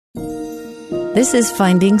This is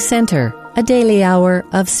Finding Center, a daily hour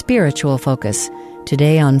of spiritual focus.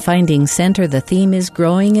 Today on Finding Center, the theme is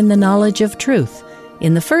growing in the knowledge of truth.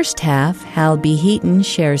 In the first half, Hal B. Heaton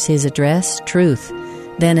shares his address, Truth.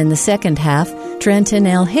 Then in the second half, Trenton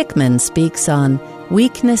L. Hickman speaks on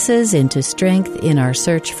weaknesses into strength in our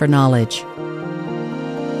search for knowledge.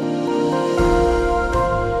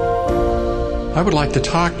 I would like to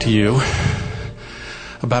talk to you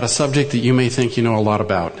about a subject that you may think you know a lot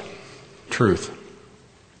about, truth.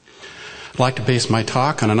 I'd like to base my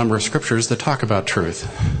talk on a number of scriptures that talk about truth.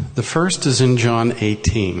 The first is in John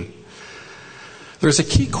 18. There's a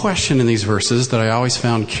key question in these verses that I always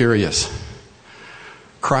found curious.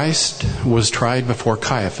 Christ was tried before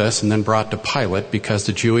Caiaphas and then brought to Pilate because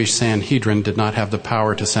the Jewish Sanhedrin did not have the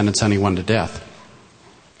power to sentence anyone to death.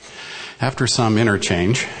 After some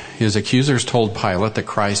interchange, his accusers told Pilate that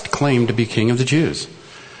Christ claimed to be king of the Jews.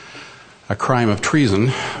 A crime of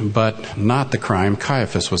treason, but not the crime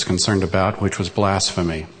Caiaphas was concerned about, which was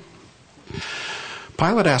blasphemy.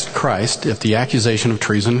 Pilate asked Christ if the accusation of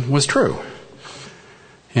treason was true.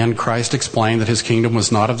 And Christ explained that his kingdom was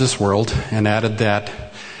not of this world and added that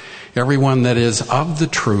everyone that is of the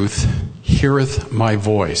truth heareth my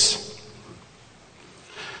voice.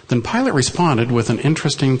 Then Pilate responded with an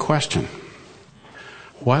interesting question.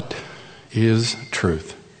 What is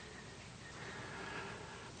truth?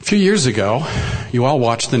 A few years ago, you all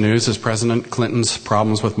watched the news as President Clinton's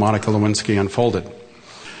problems with Monica Lewinsky unfolded.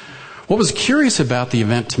 What was curious about the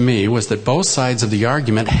event to me was that both sides of the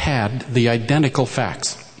argument had the identical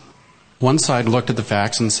facts. One side looked at the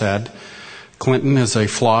facts and said, Clinton is a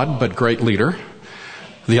flawed but great leader.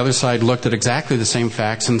 The other side looked at exactly the same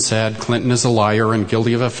facts and said, Clinton is a liar and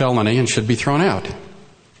guilty of a felony and should be thrown out.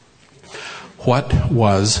 What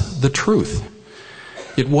was the truth?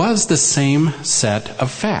 It was the same set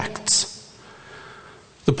of facts.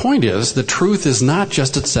 The point is, the truth is not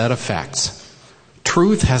just a set of facts.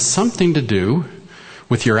 Truth has something to do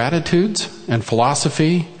with your attitudes and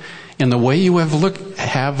philosophy and the way you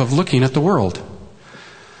have of looking at the world.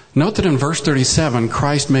 Note that in verse 37,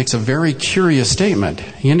 Christ makes a very curious statement.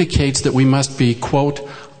 He indicates that we must be, quote,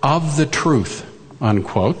 of the truth,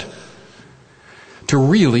 unquote, to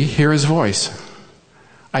really hear his voice.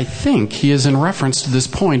 I think he is in reference to this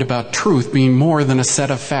point about truth being more than a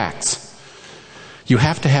set of facts. You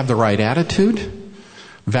have to have the right attitude,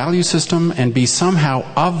 value system, and be somehow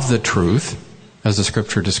of the truth, as the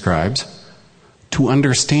scripture describes, to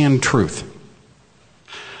understand truth.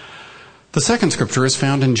 The second scripture is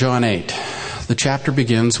found in John 8. The chapter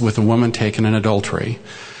begins with a woman taken in adultery.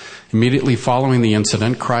 Immediately following the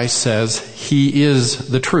incident, Christ says, He is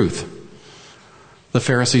the truth. The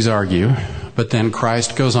Pharisees argue, but then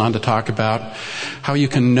Christ goes on to talk about how you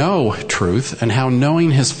can know truth and how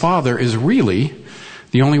knowing His Father is really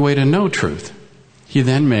the only way to know truth. He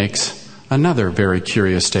then makes another very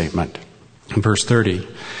curious statement. In verse 30,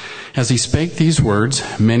 as he spake these words,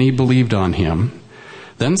 many believed on him.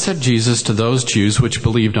 Then said Jesus to those Jews which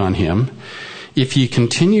believed on him, If ye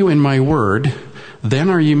continue in my word, then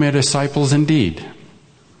are ye my disciples indeed.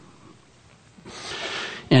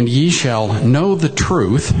 And ye shall know the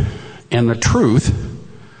truth, and the truth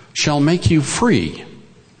shall make you free.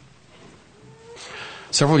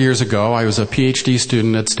 Several years ago, I was a PhD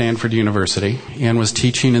student at Stanford University and was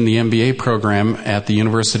teaching in the MBA program at the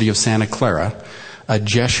University of Santa Clara, a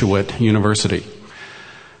Jesuit university.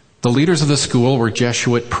 The leaders of the school were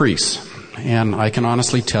Jesuit priests, and I can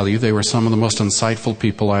honestly tell you they were some of the most insightful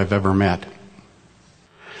people I've ever met.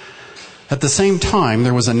 At the same time,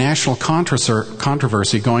 there was a national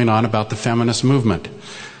controversy going on about the feminist movement.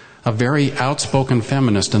 A very outspoken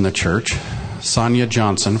feminist in the church, Sonia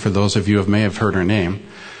Johnson, for those of you who may have heard her name,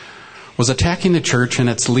 was attacking the church and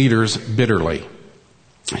its leaders bitterly.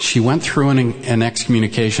 She went through an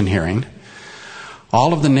excommunication hearing.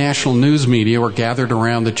 All of the national news media were gathered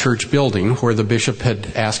around the church building where the bishop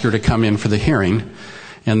had asked her to come in for the hearing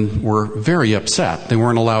and were very upset. They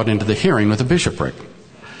weren't allowed into the hearing with the bishopric.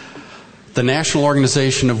 The National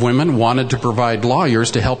Organization of Women wanted to provide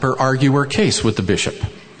lawyers to help her argue her case with the bishop.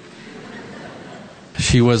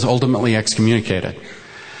 She was ultimately excommunicated.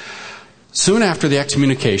 Soon after the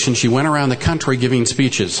excommunication, she went around the country giving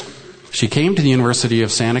speeches. She came to the University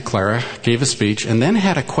of Santa Clara, gave a speech, and then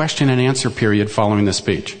had a question and answer period following the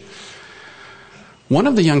speech. One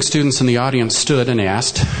of the young students in the audience stood and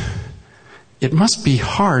asked, "It must be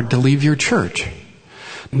hard to leave your church."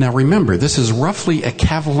 Now remember, this is roughly a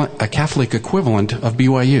Catholic equivalent of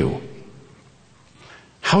BYU.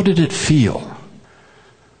 How did it feel?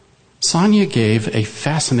 Sonia gave a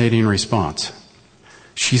fascinating response.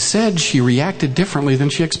 She said she reacted differently than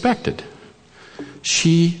she expected.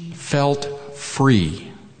 She felt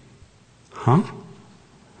free. Huh?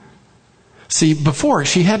 See, before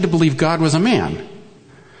she had to believe God was a man.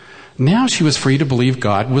 Now she was free to believe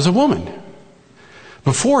God was a woman.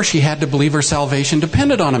 Before she had to believe her salvation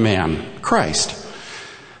depended on a man, Christ.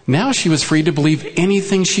 Now she was free to believe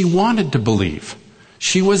anything she wanted to believe.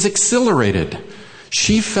 She was exhilarated.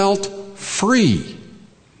 She felt free.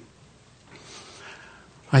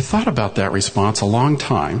 I thought about that response a long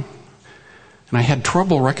time, and I had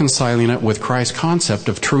trouble reconciling it with Christ's concept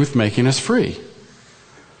of truth making us free.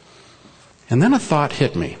 And then a thought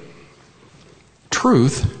hit me.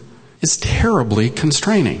 Truth is terribly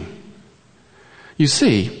constraining. You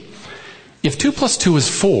see, if 2 plus 2 is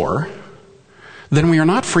 4, then we are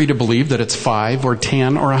not free to believe that it's 5 or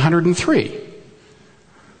 10 or 103.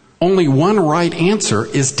 Only one right answer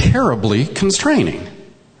is terribly constraining.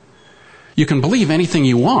 You can believe anything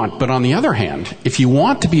you want, but on the other hand, if you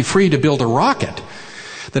want to be free to build a rocket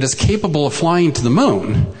that is capable of flying to the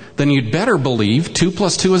moon, then you'd better believe 2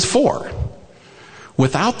 plus 2 is 4.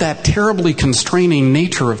 Without that terribly constraining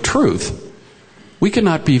nature of truth, we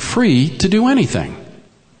cannot be free to do anything.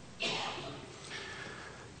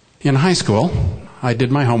 In high school, I did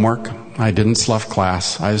my homework. I didn't slough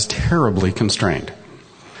class. I was terribly constrained.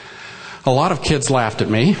 A lot of kids laughed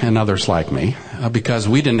at me, and others like me, because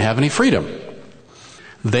we didn't have any freedom.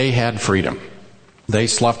 They had freedom. They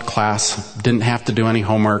sloughed class, didn't have to do any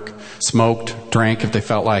homework, smoked, drank if they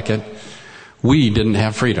felt like it. We didn't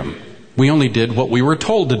have freedom. We only did what we were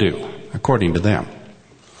told to do, according to them.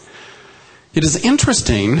 It is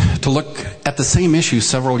interesting to look at the same issue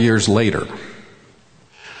several years later.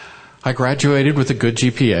 I graduated with a good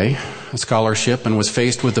GPA, a scholarship, and was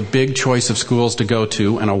faced with a big choice of schools to go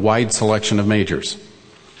to and a wide selection of majors.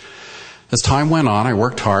 As time went on, I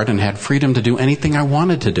worked hard and had freedom to do anything I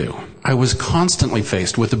wanted to do. I was constantly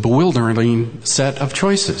faced with a bewildering set of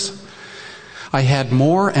choices. I had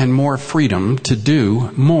more and more freedom to do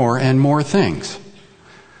more and more things.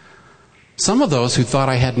 Some of those who thought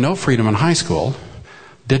I had no freedom in high school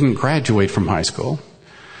didn't graduate from high school,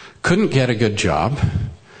 couldn't get a good job,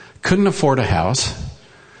 couldn't afford a house,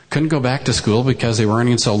 couldn't go back to school because they were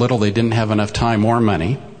earning so little they didn't have enough time or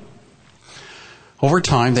money. Over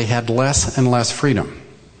time, they had less and less freedom.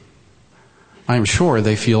 I am sure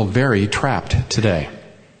they feel very trapped today.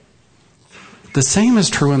 The same is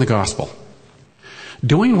true in the gospel.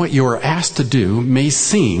 Doing what you are asked to do may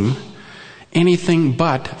seem anything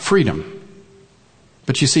but freedom.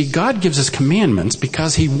 But you see, God gives us commandments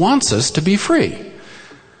because He wants us to be free.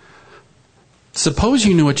 Suppose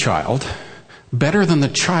you knew a child better than the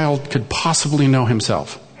child could possibly know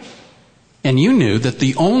himself. And you knew that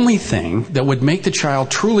the only thing that would make the child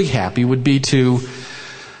truly happy would be to,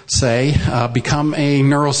 say, become a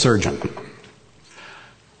neurosurgeon.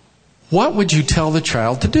 What would you tell the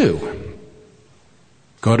child to do?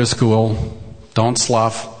 Go to school, don't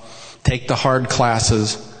slough, take the hard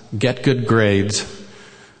classes, get good grades.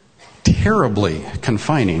 Terribly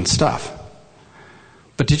confining stuff.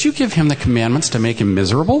 But did you give him the commandments to make him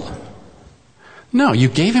miserable? No, you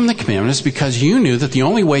gave him the commandments because you knew that the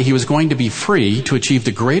only way he was going to be free to achieve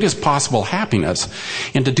the greatest possible happiness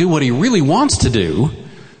and to do what he really wants to do,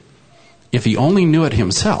 if he only knew it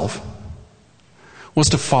himself, was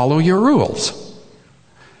to follow your rules.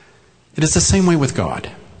 It is the same way with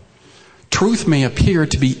God. Truth may appear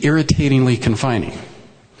to be irritatingly confining.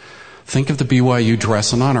 Think of the BYU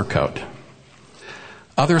dress and honor code.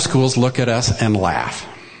 Other schools look at us and laugh,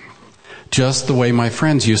 just the way my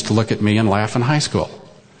friends used to look at me and laugh in high school.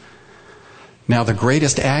 Now, the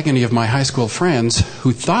greatest agony of my high school friends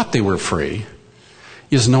who thought they were free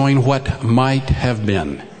is knowing what might have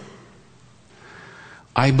been.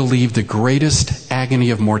 I believe the greatest agony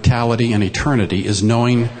of mortality and eternity is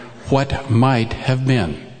knowing what might have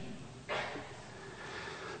been.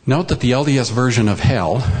 Note that the LDS version of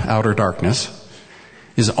hell, outer darkness,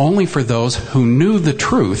 is only for those who knew the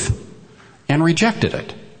truth and rejected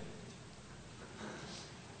it.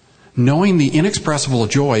 Knowing the inexpressible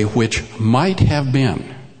joy which might have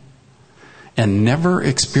been and never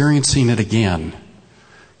experiencing it again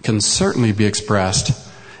can certainly be expressed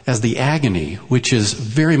as the agony, which is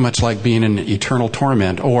very much like being in eternal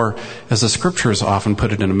torment, or, as the scriptures often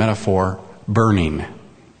put it in a metaphor, burning.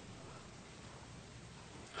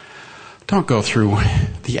 Don't go through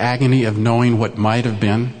the agony of knowing what might have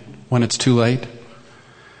been when it's too late.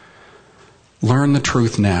 Learn the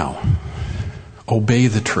truth now. Obey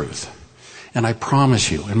the truth. And I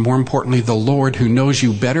promise you, and more importantly, the Lord, who knows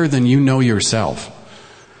you better than you know yourself,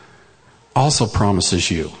 also promises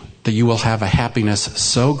you that you will have a happiness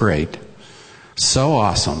so great, so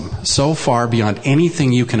awesome, so far beyond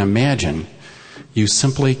anything you can imagine, You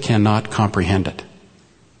simply cannot comprehend it.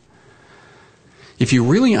 If you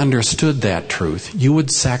really understood that truth, you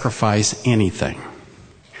would sacrifice anything,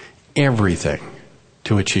 everything,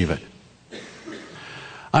 to achieve it.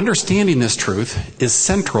 Understanding this truth is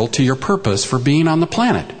central to your purpose for being on the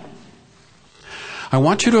planet. I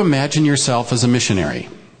want you to imagine yourself as a missionary.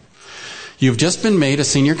 You've just been made a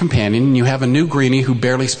senior companion, and you have a new greenie who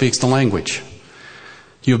barely speaks the language.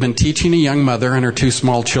 You've been teaching a young mother and her 2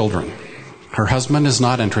 small children. Her husband is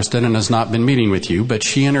not interested and has not been meeting with you, but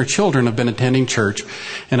she and her children have been attending church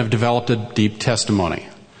and have developed a deep testimony.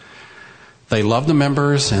 They love the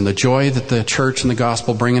members and the joy that the church and the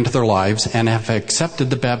gospel bring into their lives and have accepted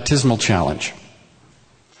the baptismal challenge.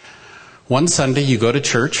 One Sunday you go to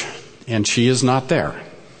church and she is not there,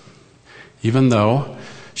 even though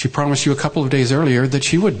she promised you a couple of days earlier that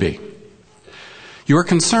she would be. You are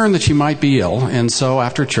concerned that she might be ill, and so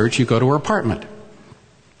after church you go to her apartment.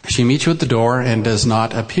 She meets you at the door and does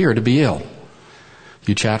not appear to be ill.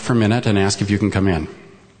 You chat for a minute and ask if you can come in.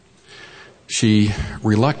 She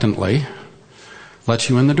reluctantly lets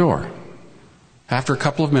you in the door. After a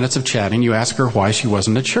couple of minutes of chatting, you ask her why she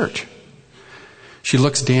wasn't at church. She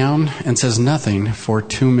looks down and says nothing for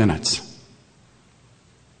 2 minutes.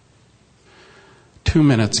 2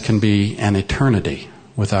 minutes can be an eternity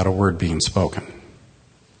without a word being spoken.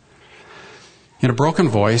 In a broken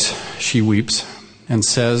voice, she weeps and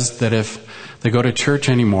says that if they go to church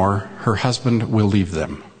anymore, her husband will leave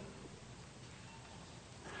them.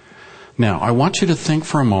 Now, I want you to think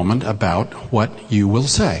for a moment about what you will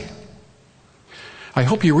say. I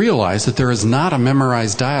hope you realize that there is not a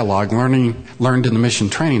memorized dialogue learned in the Mission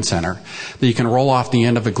Training Center that you can roll off the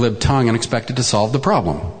end of a glib tongue and expect it to solve the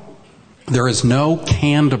problem. There is no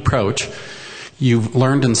canned approach you've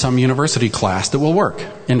learned in some university class that will work.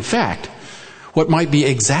 In fact, what might be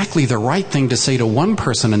exactly the right thing to say to one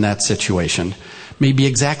person in that situation may be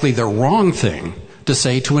exactly the wrong thing to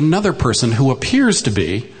say to another person who appears to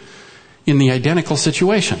be in the identical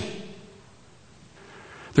situation.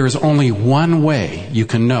 There is only one way you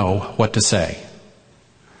can know what to say.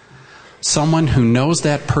 Someone who knows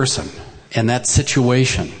that person and that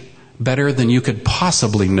situation better than you could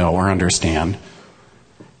possibly know or understand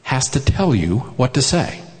has to tell you what to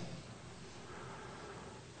say.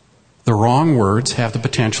 The wrong words have the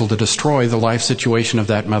potential to destroy the life situation of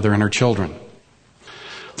that mother and her children.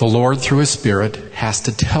 The Lord, through His Spirit, has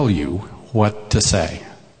to tell you what to say.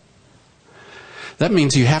 That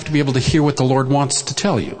means you have to be able to hear what the Lord wants to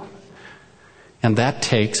tell you. And that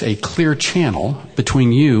takes a clear channel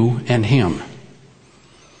between you and Him.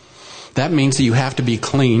 That means that you have to be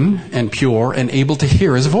clean and pure and able to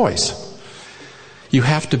hear His voice. You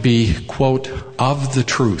have to be, quote, of the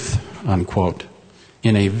truth, unquote,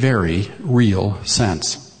 in a very real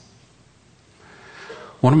sense.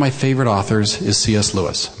 One of my favorite authors is C.S.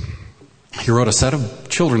 Lewis. He wrote a set of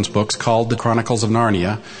children's books called The Chronicles of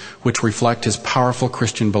Narnia, which reflect his powerful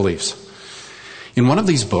Christian beliefs. In one of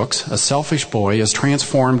these books, a selfish boy is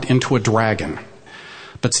transformed into a dragon,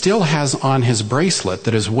 but still has on his bracelet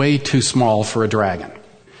that is way too small for a dragon.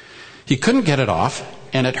 He couldn't get it off,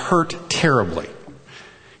 and it hurt terribly.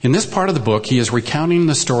 In this part of the book, he is recounting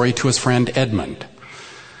the story to his friend Edmund.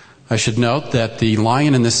 I should note that the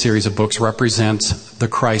lion in this series of books represents the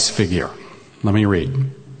Christ figure. Let me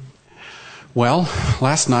read. Well,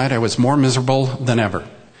 last night I was more miserable than ever,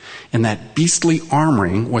 and that beastly arm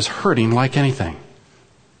ring was hurting like anything.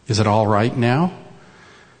 Is it all right now?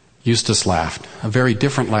 Eustace laughed, a very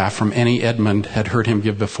different laugh from any Edmund had heard him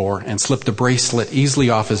give before, and slipped the bracelet easily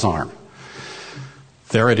off his arm.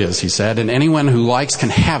 There it is, he said, and anyone who likes can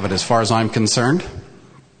have it as far as I'm concerned.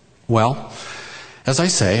 Well, as I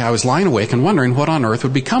say, I was lying awake and wondering what on earth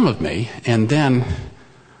would become of me, and then...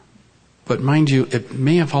 But mind you, it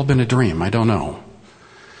may have all been a dream, I don't know.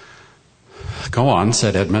 Go on,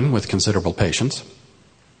 said Edmund with considerable patience.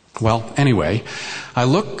 Well, anyway, I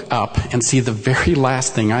look up and see the very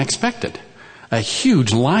last thing I expected. A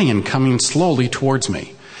huge lion coming slowly towards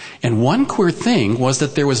me. And one queer thing was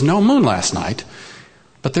that there was no moon last night,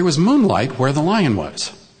 but there was moonlight where the lion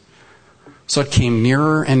was. So it came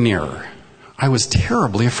nearer and nearer. I was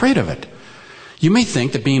terribly afraid of it. You may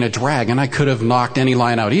think that being a dragon, I could have knocked any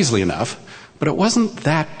lion out easily enough, but it wasn't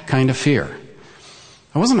that kind of fear.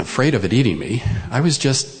 I wasn't afraid of it eating me. I was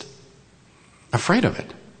just afraid of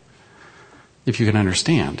it, if you can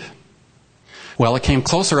understand. Well, it came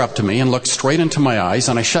closer up to me and looked straight into my eyes,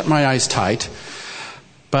 and I shut my eyes tight,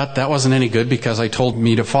 but that wasn't any good because it told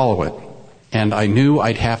me to follow it, and I knew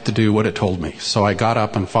I'd have to do what it told me, so I got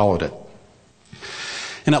up and followed it.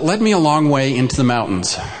 And it led me a long way into the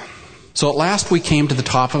mountains. So at last we came to the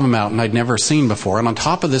top of a mountain I'd never seen before, and on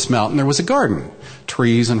top of this mountain there was a garden.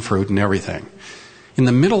 trees and fruit and everything. In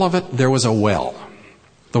the middle of it, there was a well.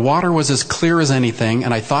 The water was as clear as anything,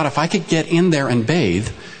 and I thought if I could get in there and bathe,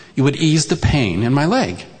 it would ease the pain in my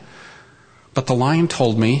leg. But the lion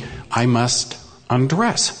told me I must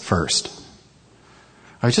undress first.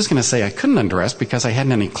 I was just going to say I couldn't undress because I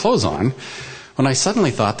hadn't any clothes on, when I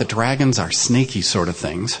suddenly thought that dragons are snaky sort of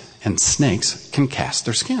things, and snakes can cast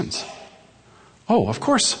their skins. Oh, of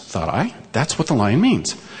course, thought I. That's what the lion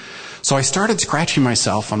means. So I started scratching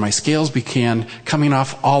myself, and my scales began coming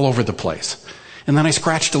off all over the place. And then I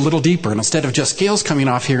scratched a little deeper, and instead of just scales coming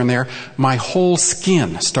off here and there, my whole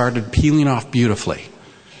skin started peeling off beautifully.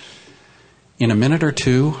 In a minute or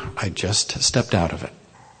two, I just stepped out of it.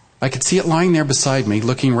 I could see it lying there beside me,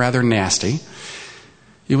 looking rather nasty.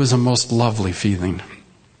 It was a most lovely feeling.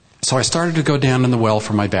 So I started to go down in the well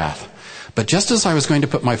for my bath. But just as I was going to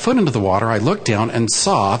put my foot into the water, I looked down and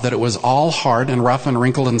saw that it was all hard and rough and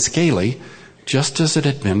wrinkled and scaly, just as it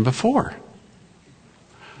had been before.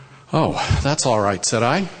 Oh, that's all right, said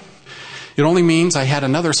I. It only means I had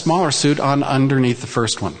another smaller suit on underneath the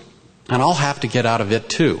first one, and I'll have to get out of it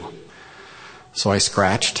too. So I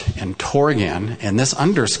scratched and tore again, and this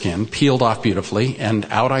underskin peeled off beautifully, and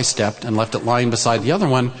out I stepped and left it lying beside the other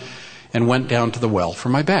one and went down to the well for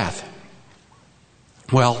my bath.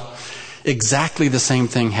 Well, exactly the same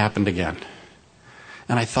thing happened again.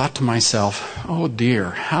 And I thought to myself, oh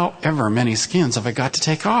dear, however many skins have I got to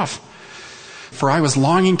take off? For I was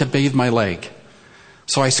longing to bathe my leg.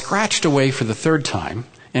 So I scratched away for the third time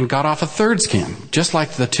and got off a third skin, just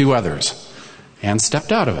like the two others, and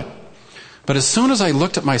stepped out of it. But as soon as I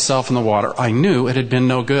looked at myself in the water, I knew it had been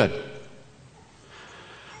no good.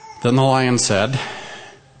 Then the lion said,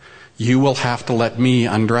 "You will have to let me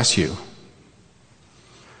undress you."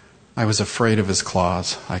 I was afraid of his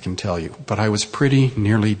claws, I can tell you, but I was pretty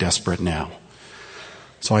nearly desperate now.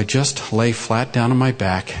 So I just lay flat down on my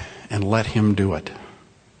back and let him do it.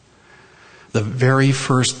 The very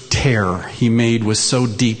first tear he made was so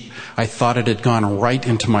deep, I thought it had gone right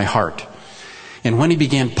into my heart. And when he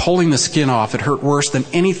began pulling the skin off, it hurt worse than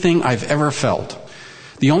anything I've ever felt.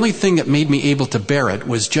 The only thing that made me able to bear it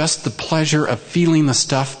was just the pleasure of feeling the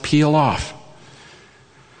stuff peel off.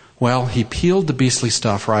 Well, he peeled the beastly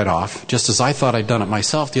stuff right off, just as I thought I'd done it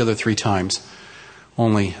myself the other 3 times,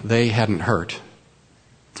 only they hadn't hurt.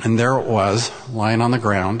 And there it was, lying on the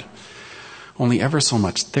ground, only ever so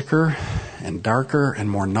much thicker and darker and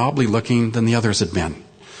more knobbly looking than the others had been.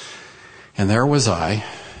 And there was I,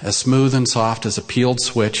 as smooth and soft as a peeled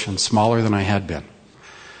switch and smaller than I had been.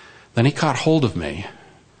 Then he caught hold of me.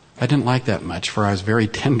 I didn't like that much, for I was very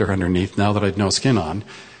tender underneath now that I'd no skin on,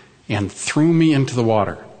 and threw me into the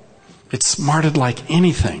water. It smarted like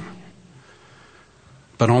anything.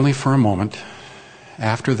 But only for a moment.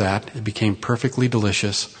 After that, it became perfectly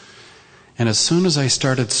delicious. And as soon as I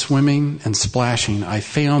started swimming and splashing, I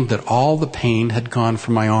found that all the pain had gone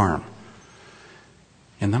from my arm.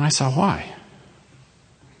 And then I saw why.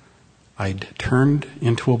 I'd turned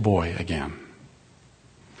into a boy again.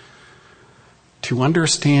 To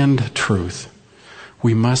understand truth,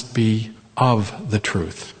 we must be of the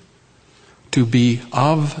truth. To be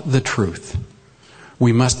of the truth,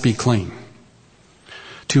 we must be clean.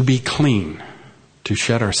 To be clean, to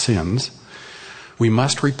shed our sins, we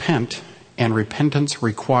must repent, and repentance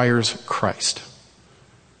requires Christ.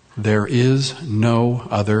 There is no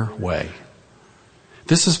other way.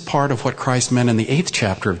 This is part of what Christ meant in the 8th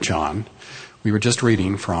chapter of John, we were just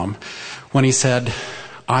reading from, when he said,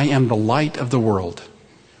 "I am the light of the world.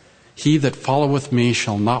 He that followeth me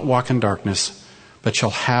shall not walk in darkness, but shall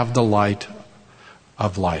have the light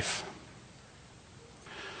of life."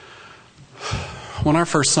 When our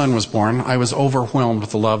first son was born, I was overwhelmed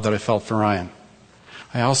with the love that I felt for Ryan.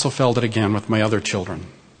 I also felt it again with my other children.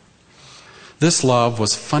 This love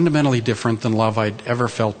was fundamentally different than love I'd ever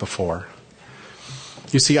felt before.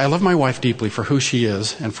 You see, I love my wife deeply for who she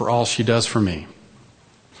is and for all she does for me.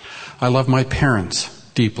 I love my parents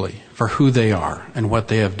deeply for who they are and what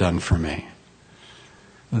they have done for me.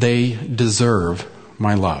 They deserve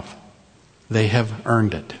my love. They have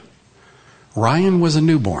earned it. Ryan was a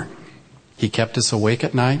newborn. He kept us awake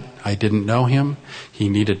at night. I didn't know him. He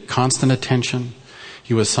needed constant attention.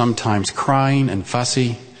 He was sometimes crying and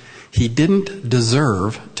fussy. He didn't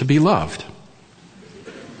deserve to be loved.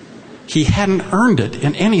 He hadn't earned it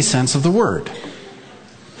in any sense of the word.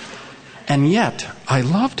 And yet, I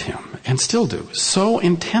loved him, and still do, so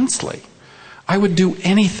intensely. I would do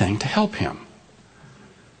anything to help him.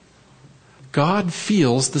 God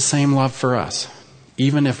feels the same love for us,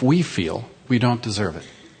 even if we feel we don't deserve it.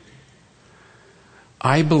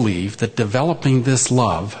 I believe that developing this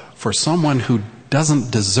love for someone who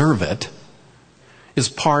doesn't deserve it is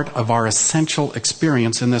part of our essential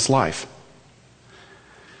experience in this life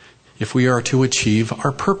if we are to achieve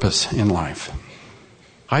our purpose in life.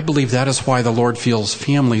 I believe that is why the Lord feels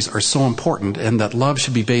families are so important and that love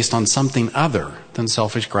should be based on something other than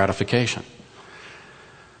selfish gratification.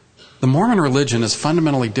 The Mormon religion is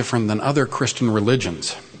fundamentally different than other Christian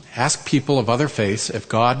religions. Ask people of other faiths if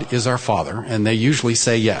God is our Father, and they usually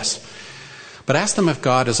say yes. But ask them if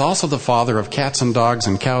God is also the Father of cats and dogs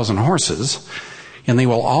and cows and horses, and they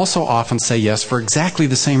will also often say yes for exactly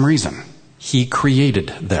the same reason. He created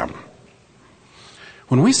them.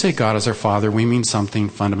 When we say God is our Father, we mean something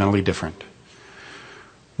fundamentally different.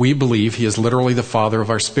 We believe He is literally the Father of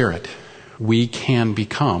our spirit. We can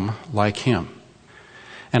become like Him.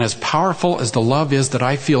 And as powerful as the love is that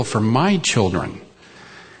I feel for my children,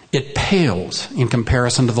 it pales in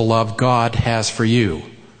comparison to the love God has for you.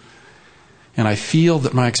 And I feel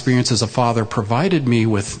that my experience as a father provided me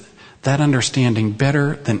with that understanding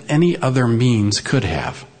better than any other means could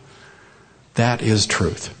have. That is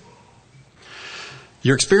truth.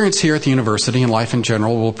 Your experience here at the university and life in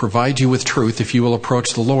general will provide you with truth if you will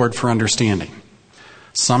approach the Lord for understanding.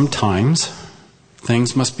 Sometimes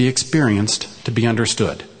things must be experienced to be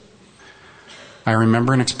understood. I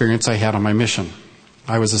remember an experience I had on my mission.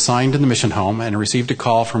 I was assigned to the mission home and received a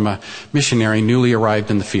call from a missionary newly arrived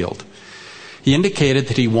in the field. He indicated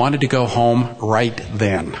that he wanted to go home right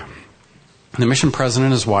then. The mission president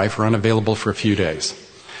and his wife were unavailable for a few days.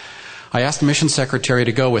 I asked the mission secretary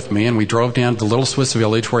to go with me, and we drove down to the little Swiss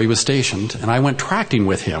village where he was stationed, and I went tracting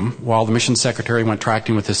with him while the mission secretary went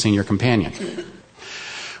tracting with his senior companion.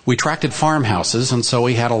 We tracted farmhouses, and so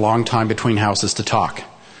we had a long time between houses to talk.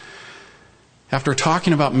 After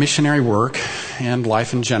talking about missionary work and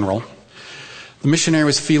life in general, the missionary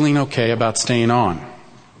was feeling okay about staying on.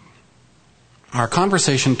 Our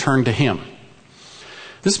conversation turned to him.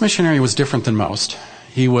 This missionary was different than most.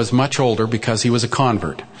 He was much older because he was a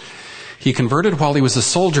convert. He converted while he was a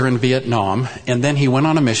soldier in Vietnam, and then he went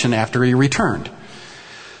on a mission after he returned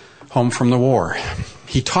home from the war.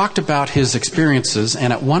 He talked about his experiences,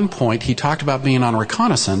 and at one point he talked about being on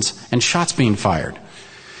reconnaissance and shots being fired.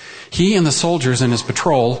 He and the soldiers in his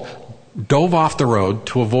patrol dove off the road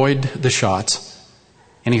to avoid the shots,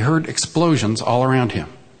 and he heard explosions all around him.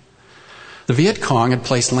 The Viet Cong had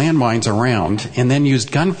placed landmines around and then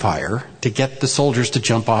used gunfire to get the soldiers to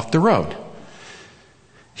jump off the road.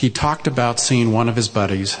 He talked about seeing one of his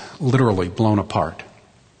buddies literally blown apart.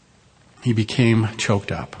 He became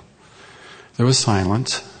choked up. There was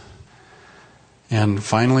silence. And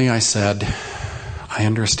finally I said, "I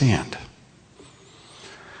understand."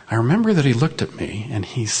 I remember that he looked at me and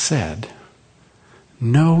he said,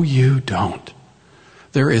 "No, you don't.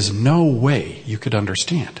 There is no way you could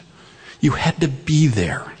understand. You had to be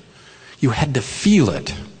there. You had to feel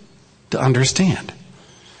it to understand."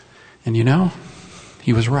 And you know,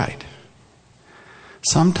 he was right.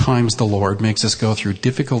 Sometimes the Lord makes us go through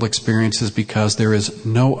difficult experiences because there is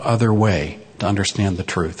no other way to understand the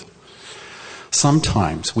truth.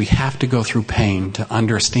 Sometimes we have to go through pain to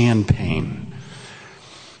understand pain.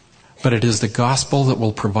 But it is the gospel that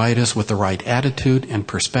will provide us with the right attitude and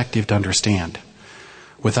perspective to understand.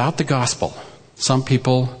 Without the gospel, some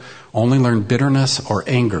people only learn bitterness or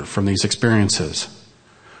anger from these experiences.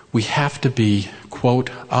 We have to be, quote,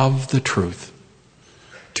 of the truth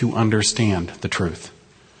to understand the truth.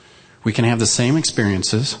 We can have the same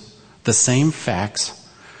experiences, the same facts,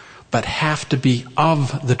 but have to be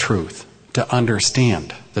of the truth to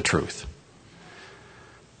understand the truth.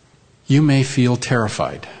 You may feel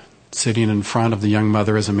terrified sitting in front of the young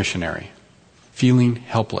mother as a missionary, feeling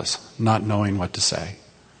helpless, not knowing what to say.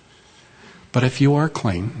 But if you are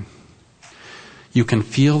clean, you can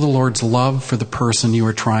feel the Lord's love for the person you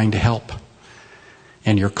are trying to help,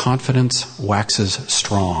 and your confidence waxes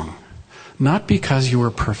strong, not because you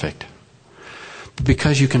are perfect, but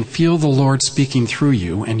because you can feel the Lord speaking through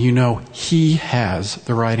you and you know He has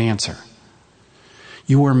the right answer.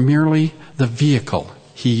 You are merely the vehicle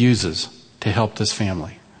He uses to help this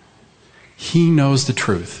family. He knows the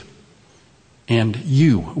truth, and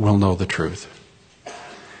you will know the truth,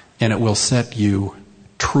 and it will set you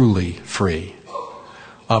truly free.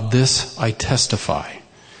 Of this I testify,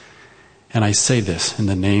 and I say this in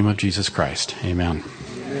the name of Jesus Christ. Amen.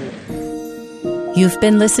 You've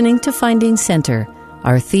been listening to Finding Center.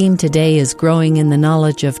 Our theme today is growing in the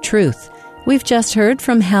knowledge of truth. We've just heard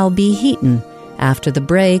from Hal B. Heaton. After the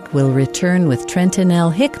break, we'll return with Trenton L.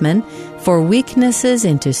 Hickman for weaknesses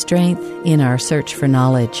into strength in our search for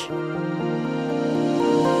knowledge.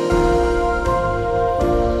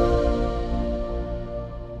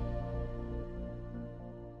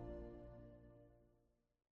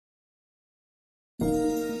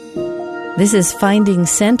 This is Finding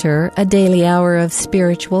Center, a daily hour of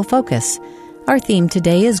spiritual focus. Our theme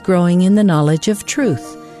today is growing in the knowledge of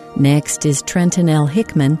truth. Next is Trenton L.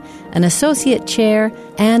 Hickman, an associate chair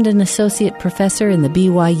and an associate professor in the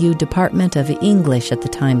BYU Department of English at the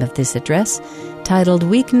time of this address, titled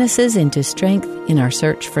Weaknesses into Strength in Our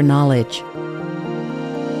Search for Knowledge.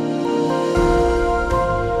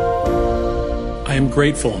 I am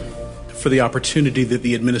grateful for the opportunity that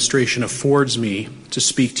the administration affords me to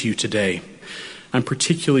speak to you today. I'm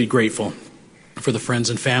particularly grateful for the friends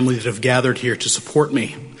and family that have gathered here to support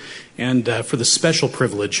me, and for the special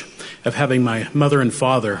privilege of having my mother and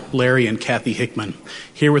father, Larry and Kathy Hickman,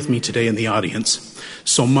 here with me today in the audience.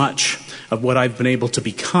 So much of what I've been able to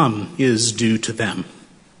become is due to them.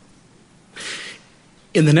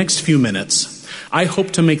 In the next few minutes, I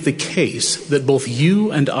hope to make the case that both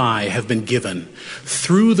you and I have been given,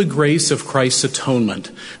 through the grace of Christ's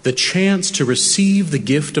atonement, the chance to receive the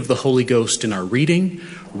gift of the Holy Ghost in our reading,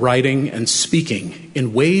 writing, and speaking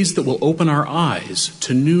in ways that will open our eyes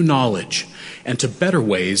to new knowledge and to better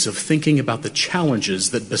ways of thinking about the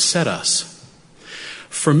challenges that beset us.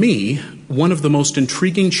 For me, one of the most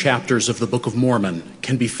intriguing chapters of the Book of Mormon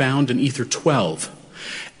can be found in Ether 12,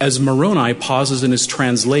 as Moroni pauses in his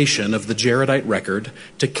translation of the Jaredite record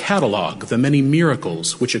to catalog the many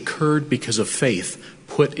miracles which occurred because of faith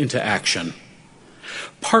put into action.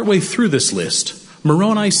 Partway through this list,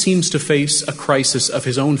 Moroni seems to face a crisis of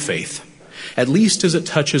his own faith, at least as it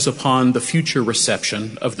touches upon the future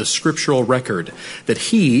reception of the scriptural record that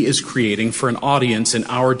he is creating for an audience in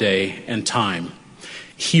our day and time.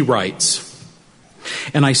 He writes,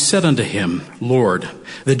 "And I said unto him, Lord,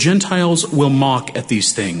 the Gentiles will mock at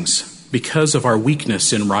these things because of our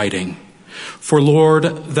weakness in writing. For,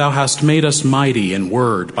 Lord, thou hast made us mighty in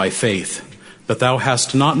word by faith, but thou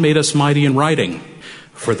hast not made us mighty in writing.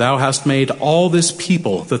 For thou hast made all this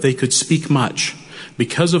people that they could speak much,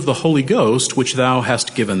 because of the Holy Ghost which thou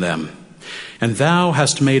hast given them. And thou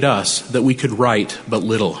hast made us that we could write but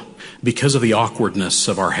little, because of the awkwardness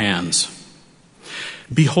of our hands.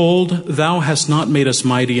 Behold, thou hast not made us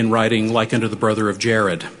mighty in writing like unto the brother of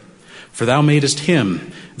Jared. For thou madest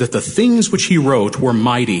him that the things which he wrote were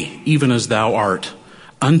mighty, even as thou art,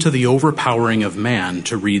 unto the overpowering of man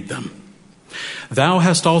to read them. Thou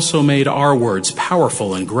hast also made our words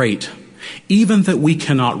powerful and great, even that we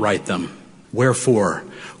cannot write them. Wherefore,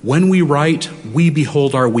 when we write, we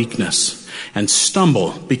behold our weakness, and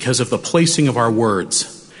stumble because of the placing of our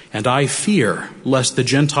words. And I fear lest the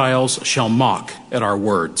Gentiles shall mock at our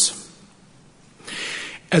words."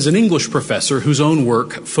 As an English professor whose own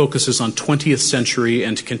work focuses on 20th century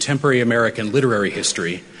and contemporary American literary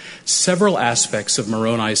history, several aspects of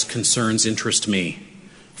Moroni's concerns interest me.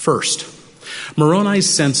 First, Moroni's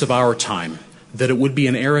sense of our time, that it would be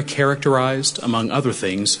an era characterized, among other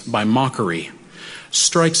things, by mockery,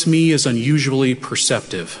 strikes me as unusually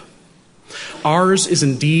perceptive. Ours is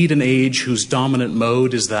indeed an age whose dominant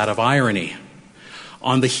mode is that of irony.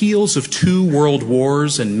 On the heels of 2 world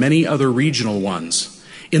wars and many other regional ones,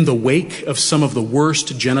 in the wake of some of the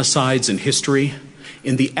worst genocides in history,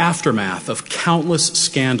 in the aftermath of countless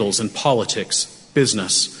scandals in politics,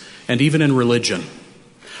 business, and even in religion,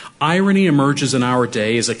 irony emerges in our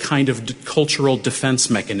day as a kind of cultural defense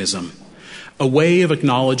mechanism, a way of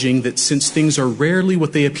acknowledging that since things are rarely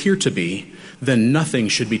what they appear to be, then nothing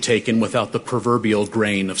should be taken without the proverbial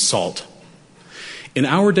grain of salt. In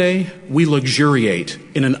our day, we luxuriate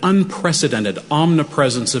in an unprecedented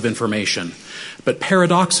omnipresence of information, but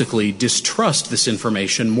paradoxically distrust this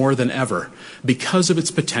information more than ever because of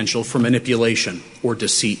its potential for manipulation or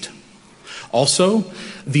deceit. Also,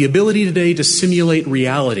 the ability today to simulate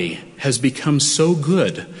reality has become so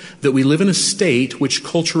good that we live in a state which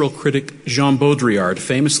cultural critic Jean Baudrillard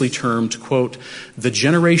famously termed, quote, "the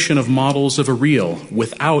generation of models of a real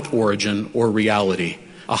without origin or reality,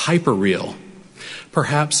 a hyperreal,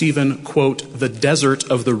 perhaps even, quote, the desert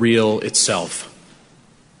of the real itself."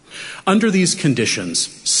 Under these conditions,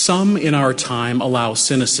 some in our time allow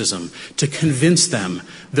cynicism to convince them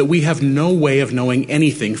that we have no way of knowing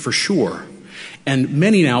anything for sure. And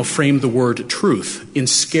many now frame the word truth in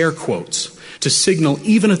scare quotes to signal,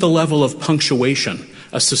 even at the level of punctuation,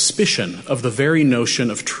 a suspicion of the very notion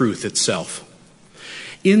of truth itself.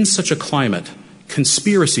 In such a climate,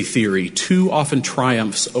 conspiracy theory too often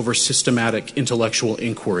triumphs over systematic intellectual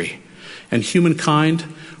inquiry, and humankind,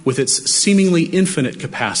 with its seemingly infinite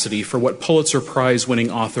capacity for what Pulitzer Prize-winning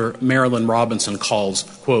author Marilynne Robinson calls,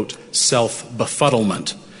 quote,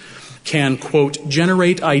 self-befuddlement, can, quote,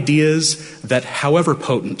 generate ideas that, however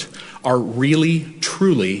potent, are really,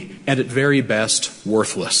 truly, and at very best,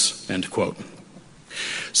 worthless, end quote.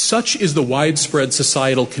 Such is the widespread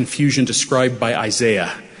societal confusion described by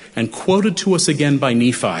Isaiah and quoted to us again by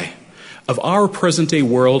Nephi of our present-day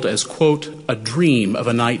world as, quote, a dream of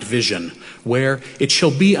a night vision, where it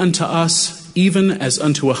shall be unto us even as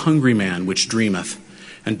unto a hungry man which dreameth.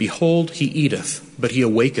 And behold, he eateth, but he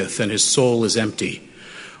awaketh, and his soul is empty.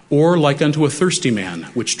 Or like unto a thirsty man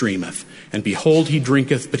which dreameth, and behold, he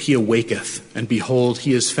drinketh, but he awaketh, and behold,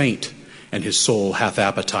 he is faint, and his soul hath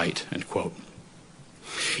appetite, end quote.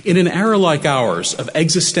 In an era like ours of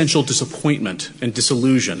existential disappointment and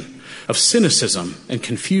disillusion, of cynicism and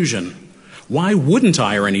confusion, why wouldn't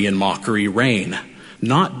irony and mockery reign,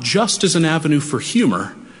 not just as an avenue for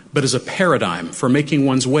humor, but as a paradigm for making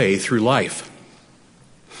one's way through life?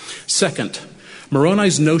 Second,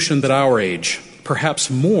 Moroni's notion that our age, perhaps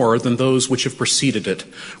more than those which have preceded it,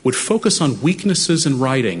 would focus on weaknesses in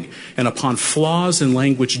writing and upon flaws in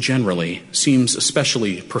language generally seems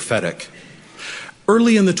especially prophetic.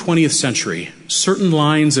 Early in the 20th century, certain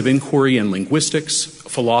lines of inquiry in linguistics,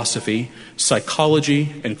 philosophy,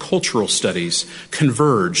 psychology, and cultural studies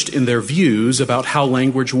converged in their views about how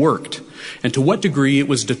language worked and to what degree it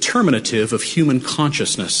was determinative of human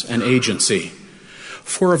consciousness and agency.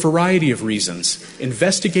 For a variety of reasons,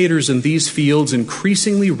 investigators in these fields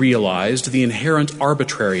increasingly realized the inherent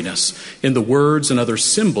arbitrariness in the words and other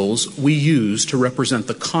symbols we use to represent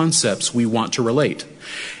the concepts we want to relate,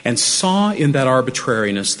 and saw in that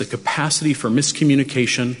arbitrariness the capacity for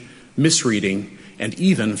miscommunication, misreading, and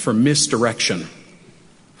even for misdirection.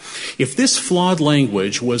 If this flawed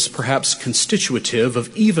language was perhaps constitutive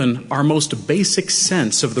of even our most basic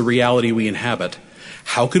sense of the reality we inhabit,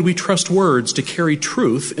 how could we trust words to carry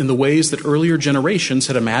truth in the ways that earlier generations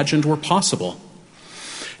had imagined were possible?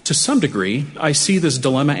 To some degree, I see this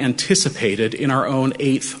dilemma anticipated in our own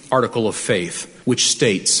 8th article of faith, which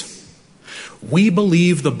states, "We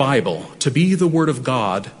believe the Bible to be the Word of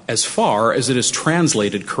God as far as it is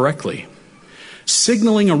translated correctly,"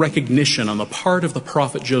 signaling a recognition on the part of the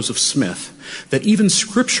prophet Joseph Smith that even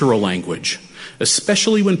scriptural language,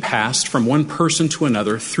 especially when passed from one person to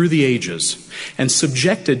another through the ages and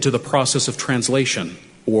subjected to the process of translation,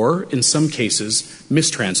 or, in some cases,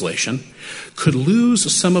 mistranslation, could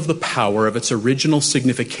lose some of the power of its original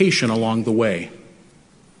signification along the way.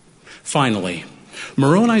 Finally,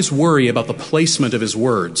 Moroni's worry about the placement of his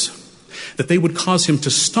words, that they would cause him to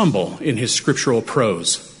stumble in his scriptural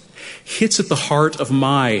prose, hits at the heart of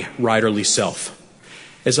my writerly self,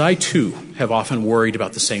 as I too have often worried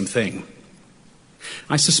about the same thing.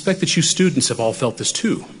 I suspect that you students have all felt this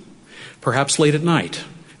too. Perhaps late at night,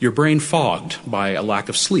 your brain fogged by a lack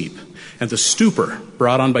of sleep and the stupor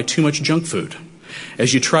brought on by too much junk food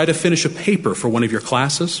as you try to finish a paper for one of your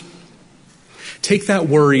classes. Take that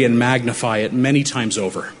worry and magnify it many times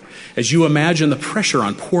over as you imagine the pressure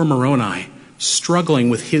on poor Moroni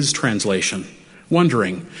struggling with his translation,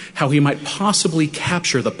 wondering how he might possibly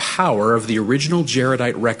capture the power of the original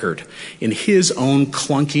Jaredite record in his own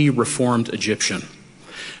clunky Reformed Egyptian,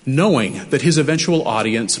 knowing that his eventual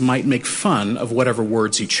audience might make fun of whatever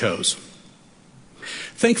words he chose.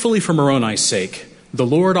 Thankfully for Moroni's sake, the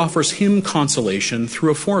Lord offers him consolation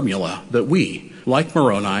through a formula that we, like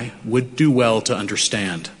Moroni, would do well to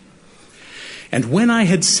understand. "And when I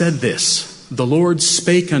had said this, the Lord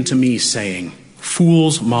spake unto me, saying,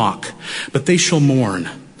 Fools mock, but they shall mourn,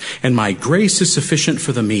 and my grace is sufficient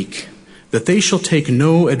for the meek, that they shall take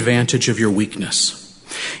no advantage of your weakness.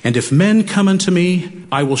 And if men come unto me,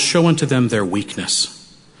 I will show unto them their weakness.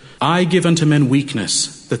 I give unto men weakness,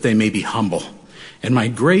 that they may be humble. And my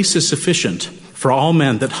grace is sufficient for all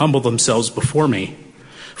men that humble themselves before me.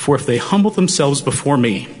 For if they humble themselves before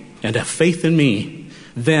me, and have faith in me,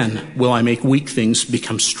 then will I make weak things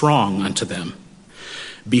become strong unto them.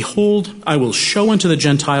 Behold, I will show unto the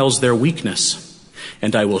Gentiles their weakness,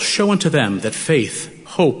 and I will show unto them that faith,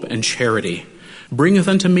 hope, and charity bringeth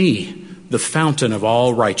unto me the fountain of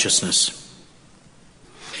all righteousness."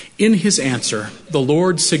 In his answer, the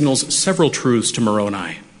Lord signals several truths to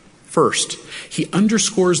Moroni. First, he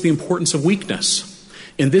underscores the importance of weakness,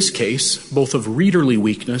 in this case, both of readerly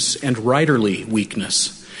weakness and writerly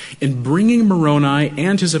weakness, in bringing Moroni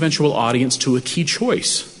and his eventual audience to a key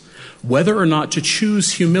choice, whether or not to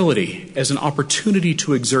choose humility as an opportunity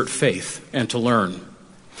to exert faith and to learn.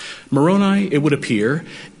 Moroni, it would appear,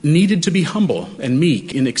 needed to be humble and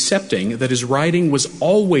meek in accepting that his writing was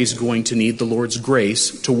always going to need the Lord's grace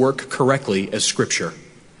to work correctly as Scripture.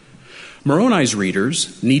 Moroni's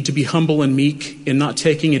readers need to be humble and meek in not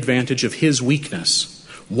taking advantage of his weakness,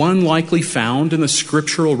 one likely found in the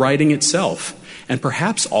scriptural writing itself, and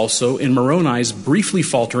perhaps also in Moroni's briefly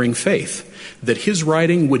faltering faith that his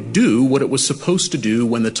writing would do what it was supposed to do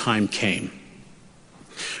when the time came.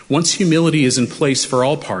 Once humility is in place for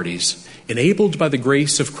all parties, enabled by the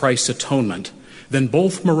grace of Christ's atonement, then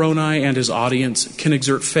both Moroni and his audience can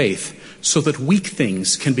exert faith so that weak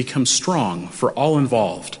things can become strong for all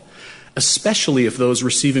involved, especially if those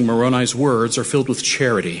receiving Moroni's words are filled with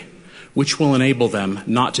charity, which will enable them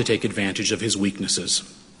not to take advantage of his weaknesses.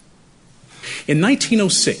 In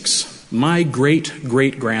 1906, my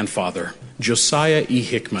great-great-grandfather, Josiah E.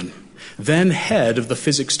 Hickman, then head of the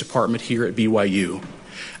physics department here at BYU,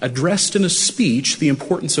 addressed in a speech the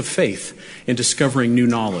importance of faith in discovering new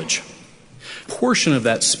knowledge. A portion of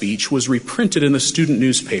that speech was reprinted in the student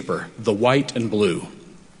newspaper, The White and Blue.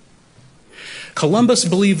 Columbus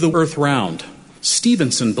believed the earth round.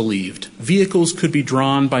 Stephenson believed vehicles could be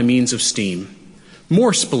drawn by means of steam.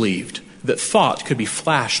 Morse believed that thought could be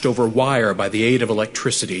flashed over wire by the aid of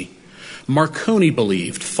electricity. Marconi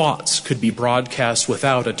believed thoughts could be broadcast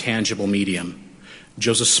without a tangible medium.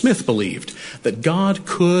 Joseph Smith believed that God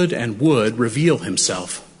could and would reveal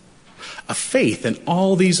himself. A faith in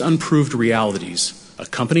all these unproved realities,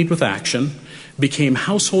 accompanied with action, became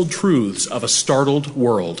household truths of a startled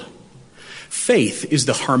world. Faith is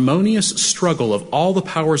the harmonious struggle of all the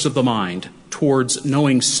powers of the mind towards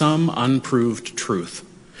knowing some unproved truth.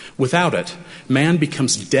 Without it, man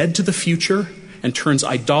becomes dead to the future and turns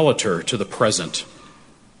idolater to the present.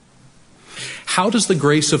 How does the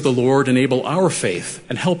grace of the Lord enable our faith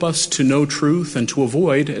and help us to know truth and to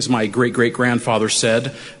avoid, as my great-great-grandfather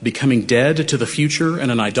said, becoming dead to the future and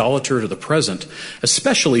an idolater to the present,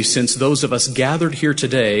 especially since those of us gathered here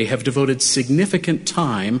today have devoted significant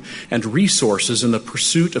time and resources in the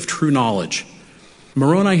pursuit of true knowledge?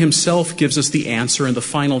 Moroni himself gives us the answer in the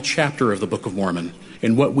final chapter of the Book of Mormon,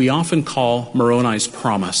 in what we often call Moroni's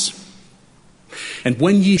promise. And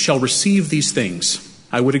when ye shall receive these things,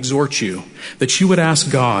 I would exhort you that you would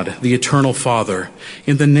ask God, the eternal Father,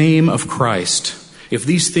 in the name of Christ, if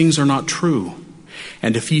these things are not true,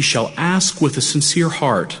 and if ye shall ask with a sincere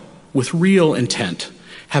heart, with real intent,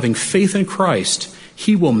 having faith in Christ,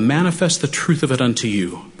 he will manifest the truth of it unto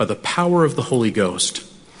you by the power of the Holy Ghost.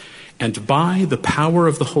 And by the power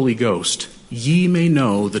of the Holy Ghost, ye may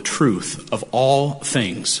know the truth of all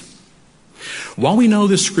things. While we know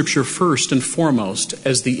this scripture first and foremost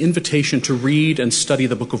as the invitation to read and study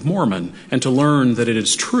the Book of Mormon and to learn that it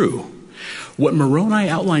is true, what Moroni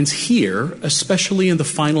outlines here, especially in the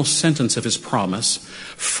final sentence of his promise,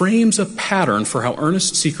 frames a pattern for how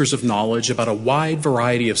earnest seekers of knowledge about a wide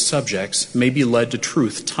variety of subjects may be led to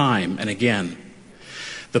truth time and again.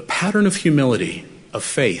 The pattern of humility, of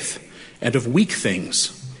faith, and of weak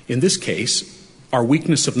things, in this case, our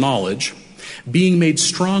weakness of knowledge, being made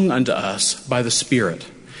strong unto us by the Spirit,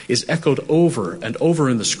 is echoed over and over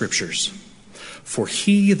in the Scriptures. For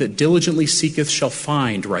he that diligently seeketh shall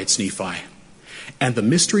find, writes Nephi, and the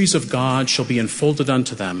mysteries of God shall be unfolded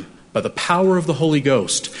unto them by the power of the Holy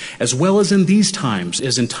Ghost, as well as in these times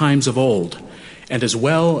as in times of old, and as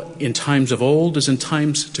well in times of old as in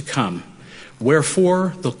times to come.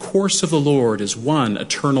 Wherefore the course of the Lord is one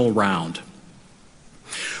eternal round.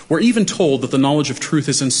 We're even told that the knowledge of truth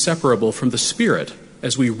is inseparable from the Spirit,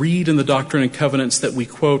 as we read in the Doctrine and Covenants that we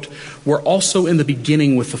quote, "Were also in the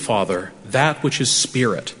beginning with the Father, that which is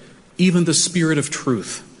Spirit, even the Spirit of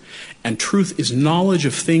truth. And truth is knowledge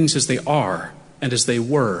of things as they are, and as they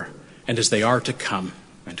were, and as they are to come."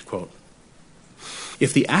 End quote.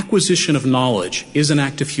 If the acquisition of knowledge is an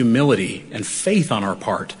act of humility and faith on our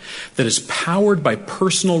part that is powered by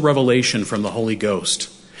personal revelation from the Holy Ghost,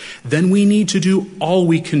 then we need to do all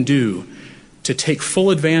we can do to take full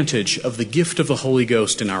advantage of the gift of the Holy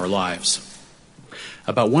Ghost in our lives.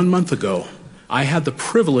 About 1 month ago, I had the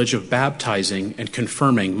privilege of baptizing and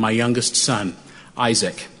confirming my youngest son,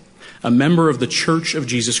 Isaac, a member of the Church of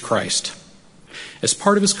Jesus Christ. As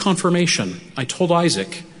part of his confirmation, I told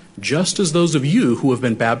Isaac, just as those of you who have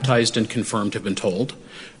been baptized and confirmed have been told,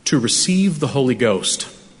 to receive the Holy Ghost.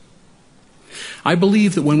 I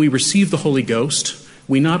believe that when we receive the Holy Ghost,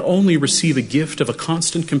 we not only receive a gift of a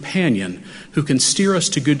constant companion who can steer us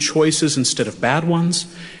to good choices instead of bad ones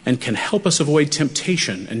and can help us avoid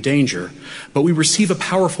temptation and danger, but we receive a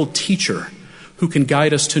powerful teacher who can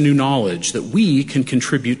guide us to new knowledge that we can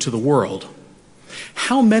contribute to the world.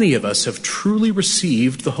 How many of us have truly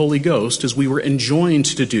received the Holy Ghost as we were enjoined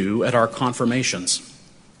to do at our confirmations?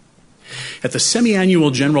 At the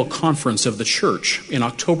semi-annual General Conference of the Church in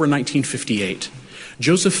October 1958,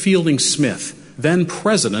 Joseph Fielding Smith, then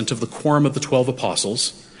president of the Quorum of the 12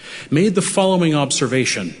 Apostles, made the following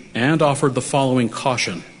observation and offered the following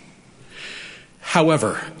caution.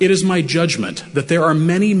 However, it is my judgment that there are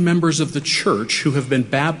many members of the church who have been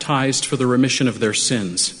baptized for the remission of their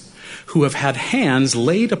sins, who have had hands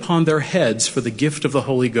laid upon their heads for the gift of the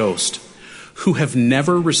Holy Ghost, who have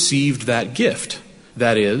never received that gift,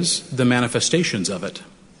 that is, the manifestations of it.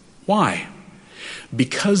 Why?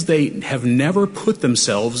 Because they have never put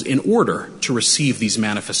themselves in order to receive these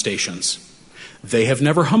manifestations. They have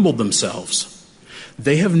never humbled themselves.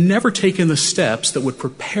 They have never taken the steps that would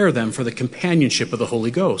prepare them for the companionship of the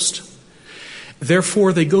Holy Ghost.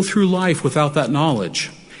 Therefore, they go through life without that knowledge,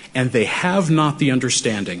 and they have not the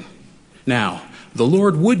understanding. Now, the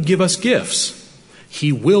Lord would give us gifts.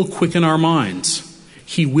 He will quicken our minds.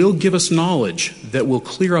 He will give us knowledge that will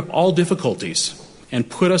clear up all difficulties and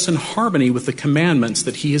put us in harmony with the commandments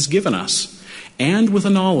that He has given us, and with a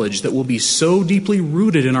knowledge that will be so deeply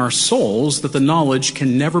rooted in our souls that the knowledge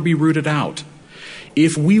can never be rooted out.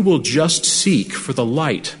 If we will just seek for the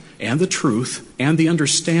light and the truth and the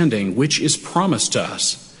understanding which is promised to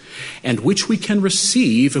us, and which we can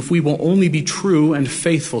receive if we will only be true and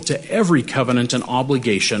faithful to every covenant and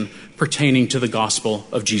obligation pertaining to the gospel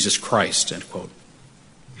of Jesus Christ." End quote.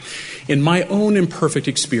 In my own imperfect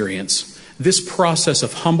experience, this process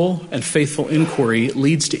of humble and faithful inquiry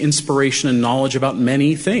leads to inspiration and knowledge about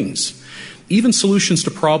many things, even solutions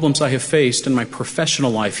to problems I have faced in my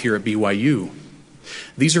professional life here at BYU.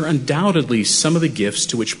 These are undoubtedly some of the gifts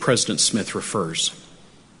to which President Smith refers.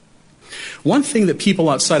 One thing that people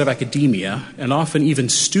outside of academia, and often even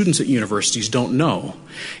students at universities, don't know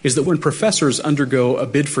is that when professors undergo a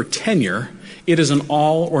bid for tenure, it is an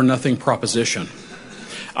all or nothing proposition.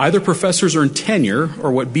 Either professors earn tenure,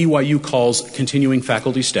 or what BYU calls continuing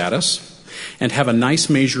faculty status, and have a nice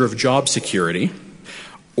measure of job security,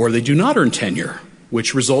 or they do not earn tenure,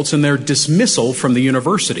 which results in their dismissal from the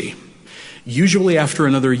university, usually after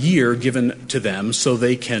another year given to them so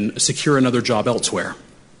they can secure another job elsewhere.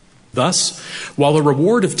 Thus, while the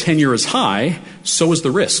reward of tenure is high, so is the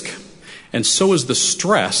risk, and so is the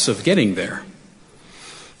stress of getting there.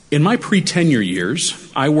 In my pre-tenure years,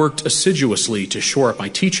 I worked assiduously to shore up my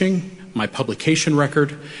teaching, my publication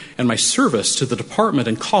record, and my service to the department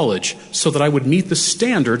and college so that I would meet the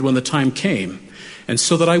standard when the time came, and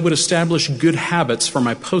so that I would establish good habits for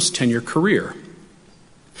my post-tenure career.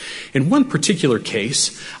 In one particular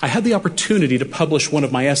case, I had the opportunity to publish one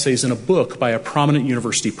of my essays in a book by a prominent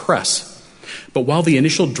university press. But while the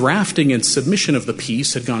initial drafting and submission of the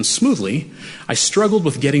piece had gone smoothly, I struggled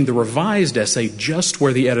with getting the revised essay just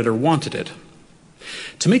where the editor wanted it.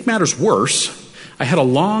 To make matters worse, I had a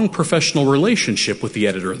long professional relationship with the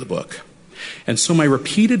editor of the book. And so my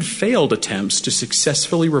repeated failed attempts to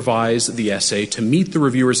successfully revise the essay to meet the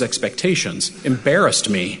reviewer's expectations embarrassed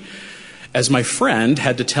me, as my friend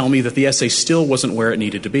had to tell me that the essay still wasn't where it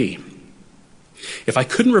needed to be. If I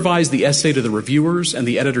couldn't revise the essay to the reviewers and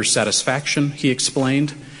the editor's satisfaction, he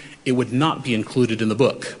explained, it would not be included in the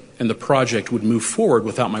book, and the project would move forward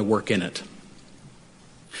without my work in it.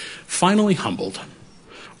 Finally humbled,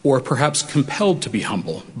 or perhaps compelled to be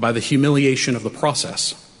humble by the humiliation of the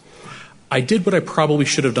process, I did what I probably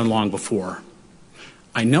should have done long before.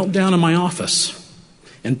 I knelt down in my office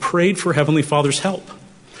and prayed for Heavenly Father's help,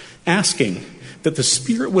 asking that the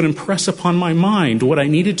Spirit would impress upon my mind what I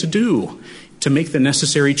needed to do to make the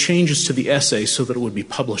necessary changes to the essay so that it would be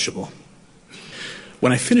publishable.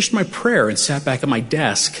 When I finished my prayer and sat back at my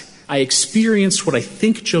desk, I experienced what I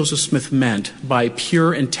think Joseph Smith meant by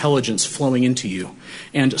pure intelligence flowing into you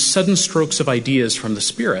and sudden strokes of ideas from the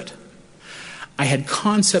Spirit. I had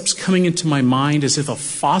concepts coming into my mind as if a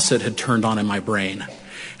faucet had turned on in my brain,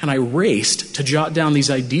 and I raced to jot down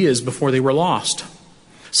these ideas before they were lost.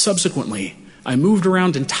 Subsequently, I moved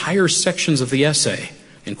around entire sections of the essay,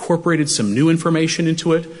 incorporated some new information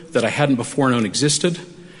into it that I hadn't before known existed,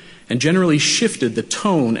 and generally shifted the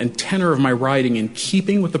tone and tenor of my writing in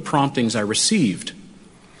keeping with the promptings I received.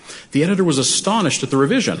 The editor was astonished at the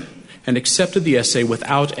revision and accepted the essay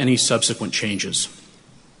without any subsequent changes.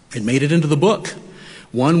 It made it into the book,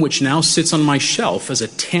 one which now sits on my shelf as a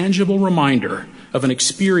tangible reminder of an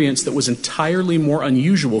experience that was entirely more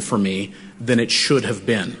unusual for me than it should have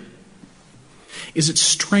been. Is it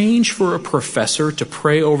strange for a professor to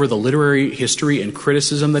pray over the literary history and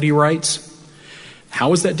criticism that he writes?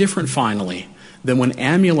 How is that different, finally, than when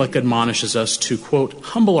Amulek admonishes us to, quote,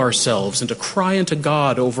 humble ourselves and to cry unto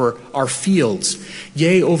God over our fields,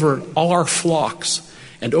 yea, over all our flocks,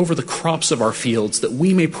 and over the crops of our fields, that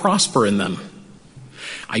we may prosper in them?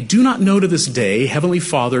 I do not know to this day Heavenly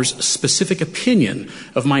Father's specific opinion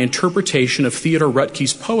of my interpretation of Theodore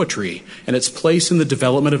Rutke's poetry and its place in the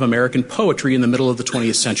development of American poetry in the middle of the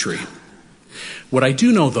 20th century. What I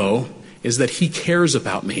do know, though, is that he cares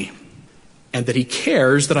about me, and that he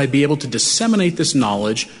cares that I be able to disseminate this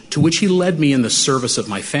knowledge to which he led me in the service of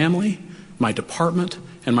my family, my department,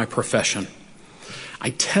 and my profession. I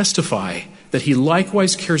testify that he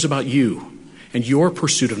likewise cares about you and your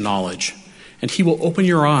pursuit of knowledge, and he will open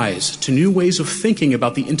your eyes to new ways of thinking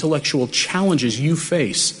about the intellectual challenges you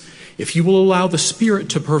face if you will allow the Spirit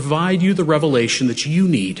to provide you the revelation that you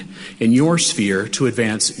need in your sphere to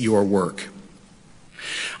advance your work.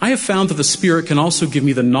 I have found that the Spirit can also give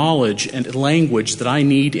me the knowledge and language that I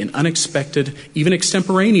need in unexpected, even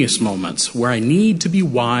extemporaneous moments where I need to be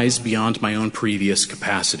wise beyond my own previous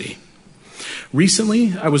capacity.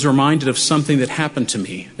 Recently, I was reminded of something that happened to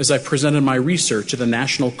me as I presented my research at a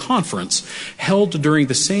national conference held during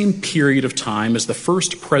the same period of time as the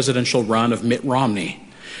first presidential run of Mitt Romney,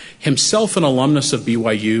 himself an alumnus of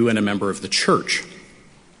BYU and a member of the church.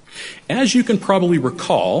 As you can probably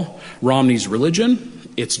recall, Romney's religion,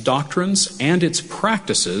 its doctrines, and its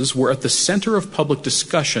practices were at the center of public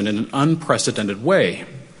discussion in an unprecedented way.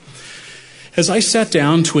 As I sat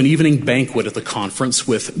down to an evening banquet at the conference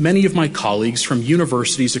with many of my colleagues from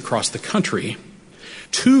universities across the country,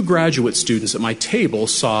 2 graduate students at my table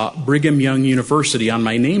saw Brigham Young University on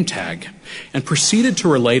my name tag and proceeded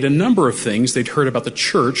to relate a number of things they'd heard about the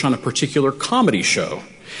church on a particular comedy show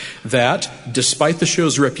that, despite the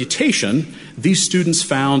show's reputation, these students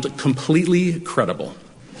found completely credible.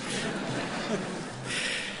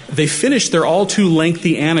 They finished their all too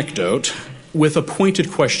lengthy anecdote with a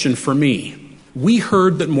pointed question for me. We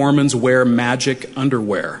heard that Mormons wear magic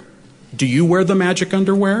underwear. Do you wear the magic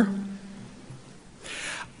underwear?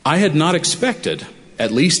 I had not expected,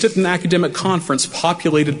 at least at an academic conference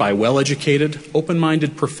populated by well-educated,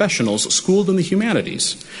 open-minded professionals schooled in the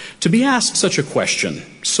humanities, to be asked such a question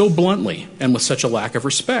so bluntly and with such a lack of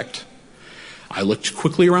respect. I looked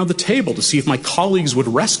quickly around the table to see if my colleagues would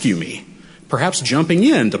rescue me, perhaps jumping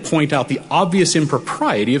in to point out the obvious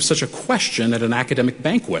impropriety of such a question at an academic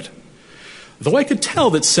banquet. Though I could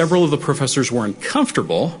tell that several of the professors were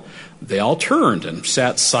uncomfortable, they all turned and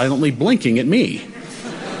sat silently blinking at me,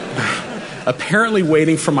 apparently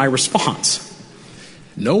waiting for my response.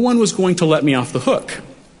 No one was going to let me off the hook.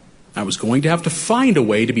 I was going to have to find a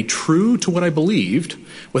way to be true to what I believed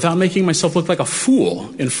without making myself look like a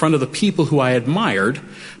fool in front of the people who I admired,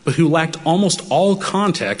 but who lacked almost all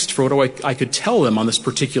context for what I could tell them on this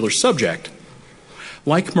particular subject.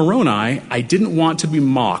 Like Moroni, I didn't want to be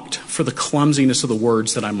mocked for the clumsiness of the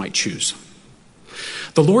words that I might choose.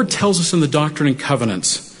 The Lord tells us in the Doctrine and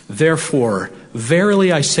Covenants, "Therefore,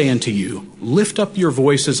 verily I say unto you, lift up your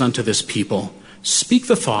voices unto this people, speak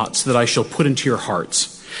the thoughts that I shall put into your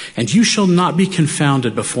hearts, and you shall not be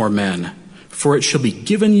confounded before men, for it shall be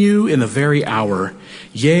given you in the very hour,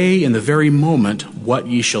 yea, in the very moment, what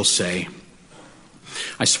ye shall say."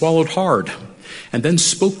 I swallowed hard, and then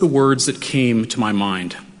spoke the words that came to my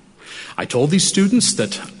mind. I told these students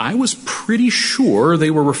that I was pretty sure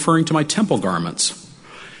they were referring to my temple garments,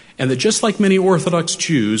 and that just like many Orthodox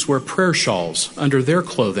Jews wear prayer shawls under their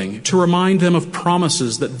clothing to remind them of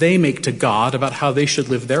promises that they make to God about how they should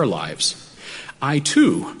live their lives, I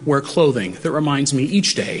too wear clothing that reminds me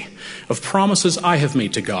each day of promises I have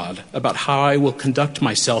made to God about how I will conduct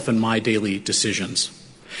myself in my daily decisions.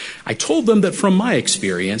 I told them that from my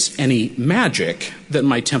experience, any magic that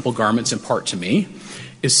my temple garments impart to me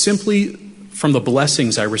is simply from the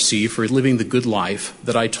blessings I receive for living the good life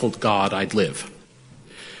that I told God I'd live.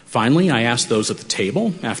 Finally, I asked those at the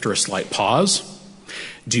table, after a slight pause,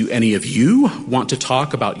 "Do any of you want to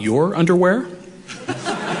talk about your underwear?"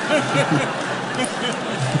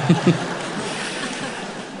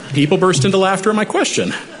 People burst into laughter at my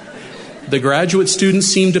question. The graduate students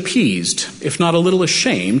seemed appeased, if not a little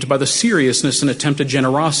ashamed, by the seriousness and attempted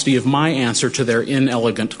generosity of my answer to their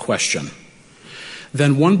inelegant question.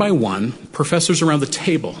 Then, one by one, professors around the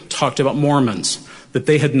table talked about Mormons that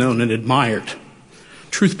they had known and admired.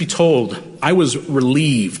 Truth be told, I was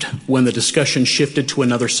relieved when the discussion shifted to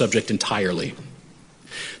another subject entirely.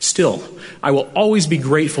 Still, I will always be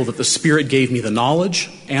grateful that the Spirit gave me the knowledge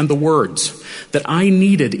and the words that I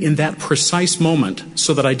needed in that precise moment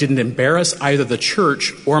so that I didn't embarrass either the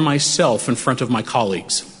church or myself in front of my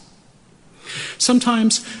colleagues.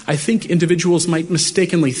 Sometimes I think individuals might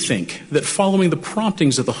mistakenly think that following the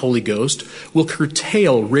promptings of the Holy Ghost will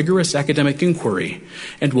curtail rigorous academic inquiry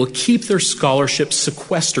and will keep their scholarship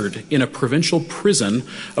sequestered in a provincial prison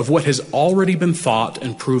of what has already been thought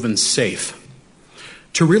and proven safe.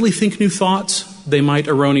 To really think new thoughts, they might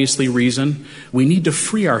erroneously reason, we need to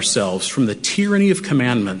free ourselves from the tyranny of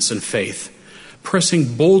commandments and faith,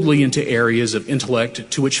 pressing boldly into areas of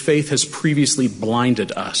intellect to which faith has previously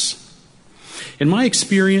blinded us. In my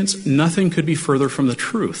experience, nothing could be further from the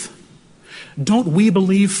truth. Don't we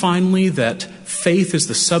believe, finally, that faith is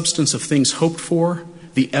the substance of things hoped for,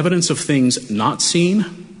 the evidence of things not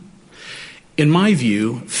seen? In my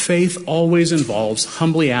view, faith always involves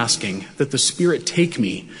humbly asking that the Spirit take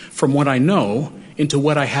me from what I know into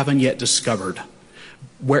what I haven't yet discovered,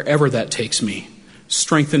 wherever that takes me,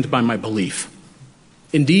 strengthened by my belief.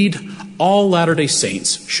 Indeed, all Latter-day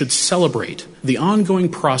Saints should celebrate the ongoing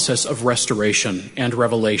process of restoration and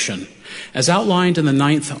revelation, as outlined in the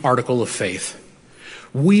 9th article of faith.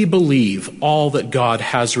 We believe all that God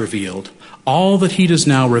has revealed, all that he does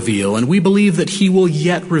now reveal, and we believe that he will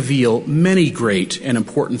yet reveal many great and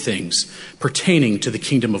important things pertaining to the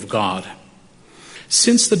kingdom of God.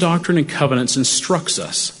 Since the Doctrine and Covenants instructs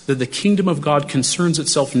us that the kingdom of God concerns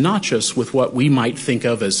itself not just with what we might think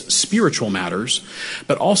of as spiritual matters,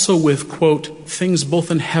 but also with, quote, things both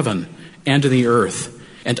in heaven and in the earth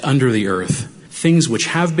and under the earth, things which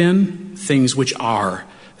have been, things which are,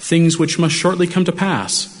 things which must shortly come to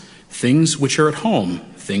pass, things which are at home,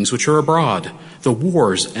 things which are abroad, the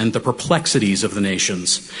wars and the perplexities of the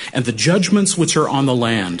nations, and the judgments which are on the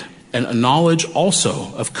land, and a knowledge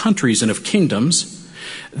also of countries and of kingdoms,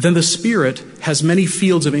 then the Spirit has many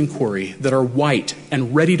fields of inquiry that are white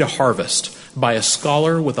and ready to harvest by a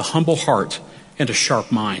scholar with a humble heart and a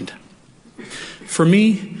sharp mind. For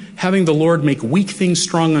me, having the Lord make weak things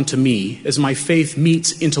strong unto me as my faith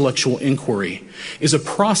meets intellectual inquiry is a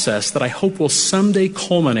process that I hope will someday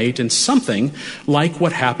culminate in something like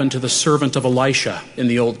what happened to the servant of Elisha in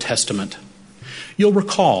the Old Testament. You'll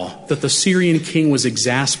recall that the Syrian king was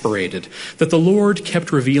exasperated that the Lord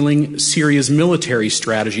kept revealing Syria's military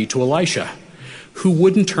strategy to Elisha, who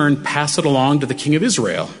would in turn pass it along to the king of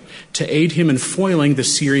Israel to aid him in foiling the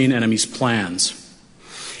Syrian enemy's plans.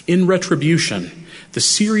 In retribution, the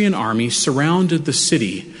Syrian army surrounded the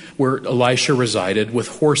city where Elisha resided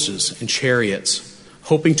with horses and chariots,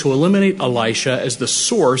 hoping to eliminate Elisha as the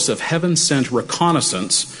source of heaven-sent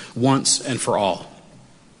reconnaissance once and for all.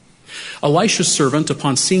 Elisha's servant,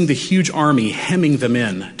 upon seeing the huge army hemming them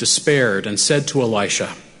in, despaired and said to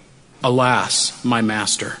Elisha, "Alas, my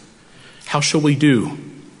master, how shall we do?"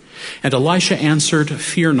 And Elisha answered,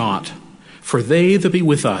 "Fear not, for they that be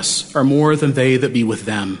with us are more than they that be with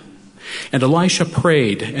them." And Elisha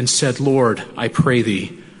prayed and said, "Lord, I pray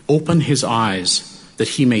thee, open his eyes, that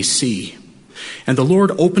he may see." And the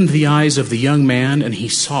Lord opened the eyes of the young man, and he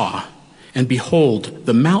saw. And behold,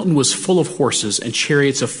 the mountain was full of horses and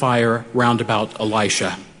chariots of fire round about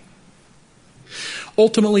Elisha.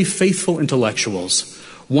 Ultimately, faithful intellectuals,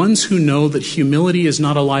 ones who know that humility is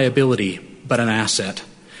not a liability, but an asset,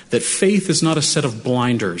 that faith is not a set of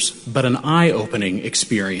blinders, but an eye-opening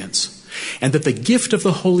experience, and that the gift of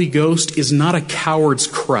the Holy Ghost is not a coward's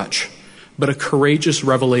crutch, but a courageous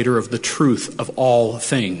revelator of the truth of all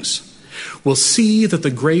things, will see that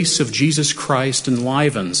the grace of Jesus Christ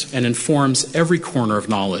enlivens and informs every corner of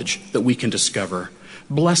knowledge that we can discover,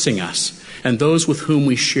 blessing us and those with whom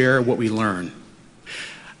we share what we learn.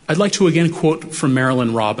 I'd like to again quote from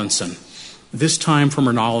Marilyn Robinson, this time from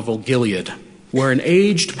her novel Gilead, where an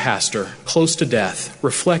aged pastor, close to death,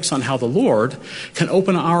 reflects on how the Lord can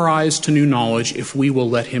open our eyes to new knowledge if we will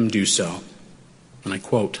let him do so. And I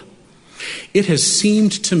quote, "It has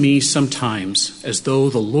seemed to me sometimes as though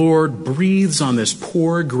the Lord breathes on this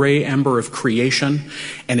poor gray ember of creation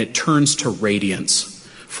and it turns to radiance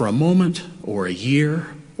for a moment or a year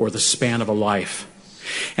or the span of a life.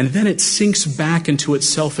 And then it sinks back into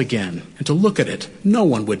itself again, and to look at it, no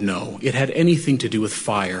one would know it had anything to do with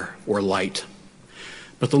fire or light.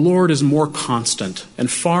 But the Lord is more constant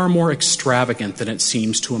and far more extravagant than it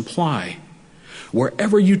seems to imply.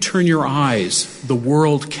 Wherever you turn your eyes, the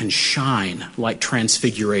world can shine like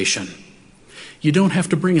transfiguration. You don't have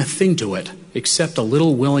to bring a thing to it except a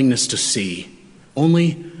little willingness to see.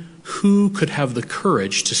 Only who could have the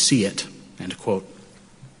courage to see it?" End quote.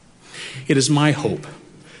 It is my hope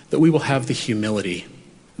that we will have the humility,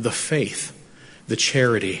 the faith, the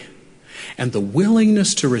charity, and the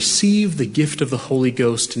willingness to receive the gift of the Holy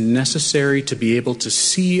Ghost necessary to be able to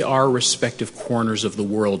see our respective corners of the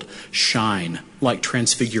world shine like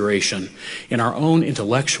transfiguration in our own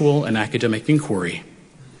intellectual and academic inquiry.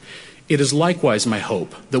 It is likewise my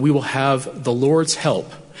hope that we will have the Lord's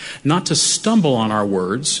help not to stumble on our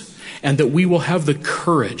words, and that we will have the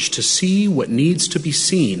courage to see what needs to be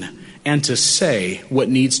seen and to say what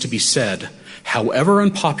needs to be said, however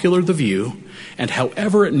unpopular the view, and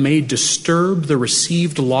however it may disturb the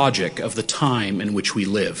received logic of the time in which we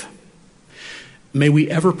live. May we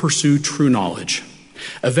ever pursue true knowledge,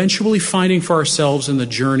 eventually finding for ourselves in the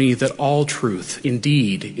journey that all truth,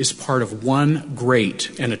 indeed, is part of one great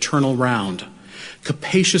and eternal round,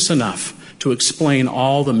 capacious enough to explain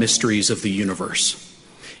all the mysteries of the universe.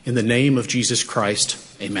 In the name of Jesus Christ,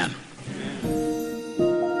 amen.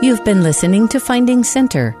 You've been listening to Finding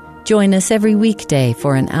Center. Join us every weekday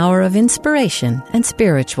for an hour of inspiration and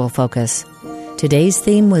spiritual focus. Today's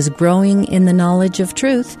theme was Growing in the Knowledge of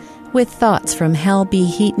Truth, with thoughts from Hal B.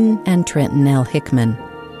 Heaton and Trenton L. Hickman.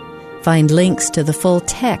 Find links to the full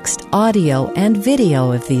text, audio, and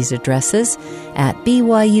video of these addresses at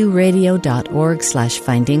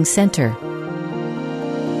byuradio.org/Finding Center.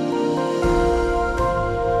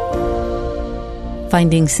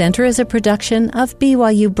 Finding Center is a production of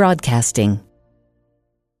BYU Broadcasting.